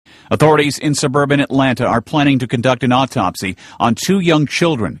Authorities in suburban Atlanta are planning to conduct an autopsy on 2 young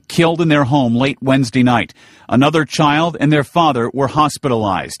children killed in their home late Wednesday night. Another child and their father were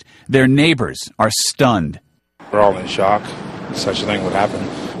hospitalized. Their neighbors are stunned. We're all in shock. Such a thing would happen,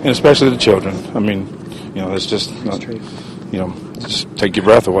 and especially the children. I mean, it's just, just take your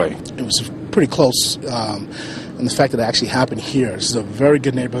breath away. It was pretty close, and the fact that it actually happened here. This is a very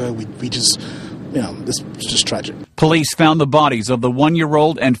good neighborhood. We just, this is just tragic. Police found the bodies of the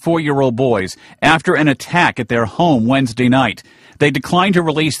 1-year-old and 4-year-old boys after an attack at their home Wednesday night. They declined to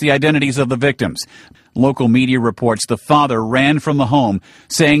release the identities of the victims. Local media reports the father ran from the home,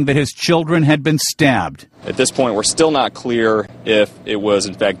 saying that his children had been stabbed. At this point, we're still not clear if it was,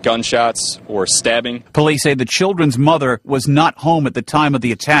 in fact, gunshots or stabbing. Police say the children's mother was not home at the time of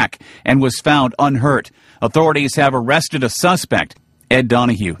the attack and was found unhurt. Authorities have arrested a suspect. Ed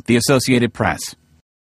Donahue, The Associated Press.